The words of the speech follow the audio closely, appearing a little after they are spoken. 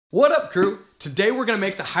What up, crew? Today we're gonna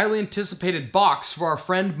make the highly anticipated box for our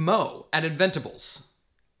friend Mo at Inventables.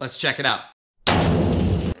 Let's check it out.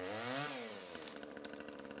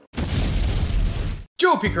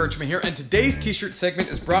 Joe P. Kirchman here, and today's t-shirt segment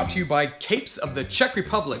is brought to you by Capes of the Czech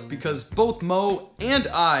Republic because both Mo and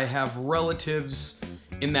I have relatives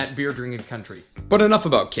in that beer drinking country. But enough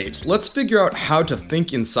about capes. Let's figure out how to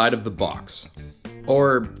think inside of the box.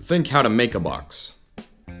 Or think how to make a box.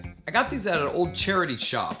 I got these at an old charity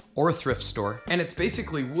shop or a thrift store, and it's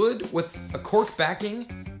basically wood with a cork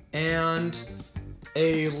backing and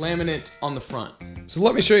a laminate on the front. So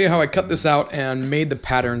let me show you how I cut this out and made the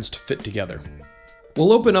patterns to fit together.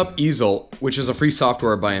 We'll open up Easel, which is a free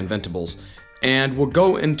software by Inventables, and we'll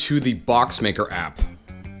go into the Box Maker app.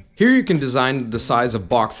 Here you can design the size of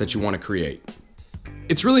box that you want to create.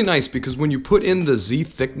 It's really nice because when you put in the Z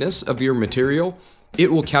thickness of your material, it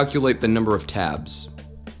will calculate the number of tabs.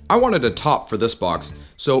 I wanted a top for this box,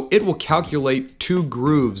 so it will calculate 2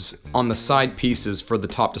 grooves on the side pieces for the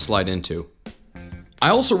top to slide into. I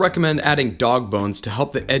also recommend adding dog bones to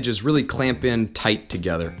help the edges really clamp in tight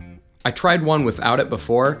together. I tried one without it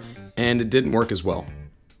before, and it didn't work as well.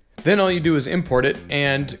 Then all you do is import it,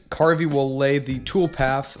 and Carvey will lay the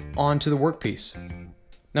toolpath onto the workpiece.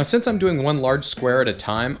 Now since I'm doing one large square at a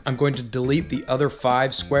time, I'm going to delete the other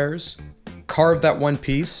 5 squares, carve that one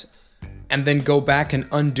piece, and then go back and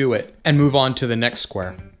undo it and move on to the next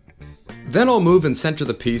square. Then I'll move and center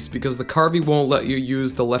the piece because the Carvey won't let you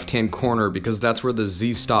use the left-hand corner because that's where the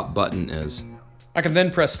Z stop button is. I can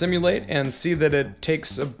then press simulate and see that it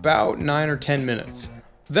takes about 9 or 10 minutes.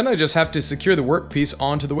 Then I just have to secure the workpiece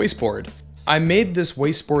onto the wasteboard. I made this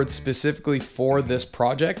wasteboard specifically for this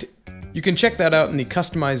project. You can check that out in the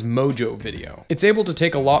Customize Mojo video. It's able to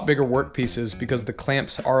take a lot bigger workpieces because the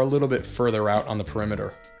clamps are a little bit further out on the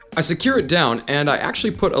perimeter. I secure it down, and I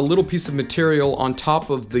actually put a little piece of material on top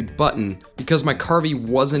of the button because my Carvey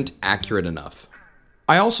wasn't accurate enough.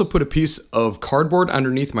 I also put a piece of cardboard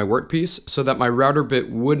underneath my workpiece so that my router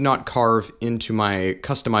bit would not carve into my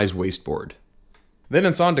customized wasteboard. Then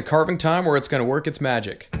it's on to carving time where it's going to work its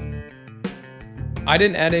magic. I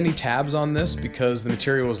didn't add any tabs on this because the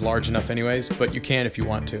material was large enough anyways, but you can if you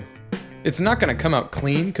want to. It's not going to come out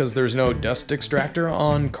clean because there's no dust extractor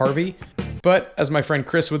on Carvey, but as my friend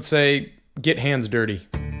Chris would say, get hands dirty.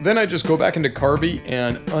 Then I just go back into Carvey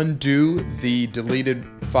and undo the deleted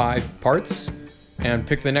 5 parts and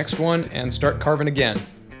pick the next one and start carving again.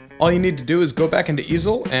 All you need to do is go back into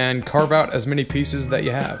Easel and carve out as many pieces that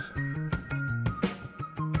you have.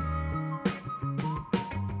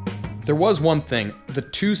 There was one thing, the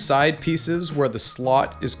 2 side pieces where the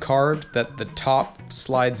slot is carved that the top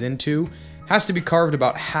slides into has to be carved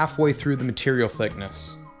about halfway through the material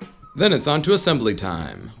thickness. Then it's on to assembly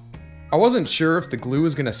time. I wasn't sure if the glue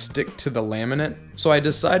was gonna stick to the laminate, so I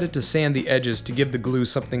decided to sand the edges to give the glue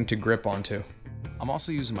something to grip onto. I'm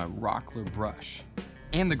also using my Rockler brush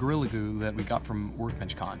and the Gorilla Glue that we got from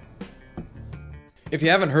Workbench Con. If you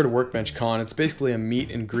haven't heard of Workbench Con, it's basically a meet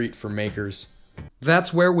and greet for makers.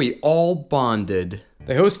 That's where we all bonded.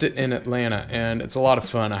 They host it in Atlanta, and it's a lot of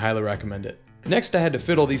fun. I highly recommend it. Next, I had to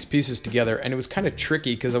fit all these pieces together, and it was kind of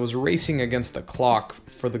tricky because I was racing against the clock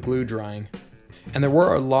for the glue drying. And there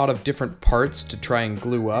were a lot of different parts to try and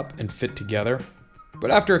glue up and fit together.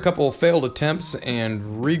 But after a couple of failed attempts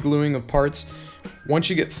and re-gluing of parts,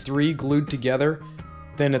 once you get 3 glued together,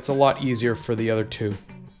 then it's a lot easier for the other 2.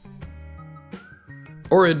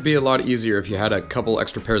 Or it'd be a lot easier if you had a couple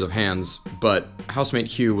extra pairs of hands, but housemate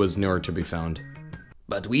Hugh was nowhere to be found.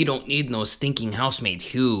 But we don't need no stinking housemate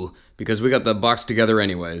Hugh. Because we got the box together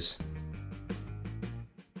anyways.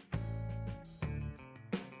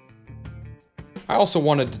 I also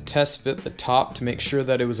wanted to test fit the top to make sure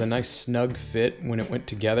that it was a nice snug fit when it went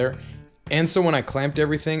together. And so when I clamped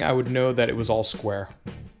everything, I would know that it was all square.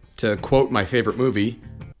 To quote my favorite movie,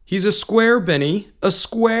 "He's a square, Benny, a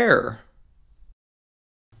square."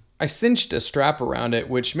 I cinched a strap around it,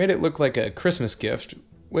 which made it look like a Christmas gift,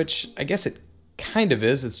 which I guess it kind of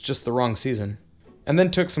is, it's just the wrong season. And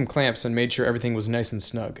then took some clamps and made sure everything was nice and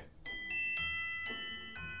snug.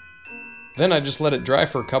 Then I just let it dry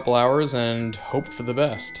for a couple hours and hoped for the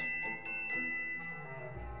best.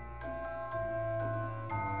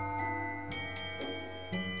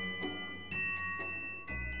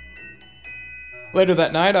 Later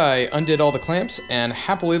that night, I undid all the clamps and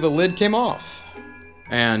happily the lid came off.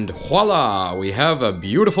 And voila, we have a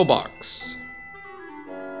beautiful box.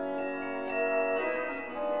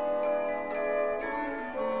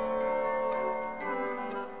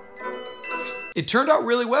 It turned out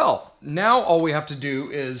really well. Now all we have to do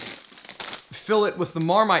is fill it with the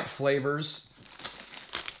Marmite flavors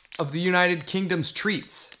of the United Kingdom's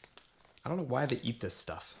treats. I don't know why they eat this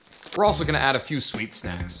stuff. We're also gonna add a few sweet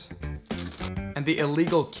snacks. And the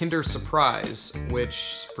illegal Kinder Surprise,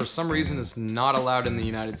 which for some reason is not allowed in the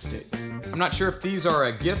United States. I'm not sure if these are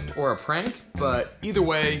a gift or a prank, but either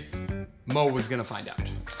way, Mo was gonna find out.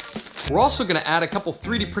 We're also gonna add a couple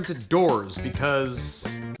 3D printed doors because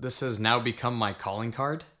this has now become my calling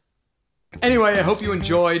card. Anyway, I hope you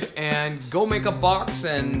enjoyed, and go make a box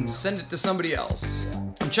and send it to somebody else.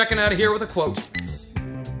 I'm checking out of here with a quote.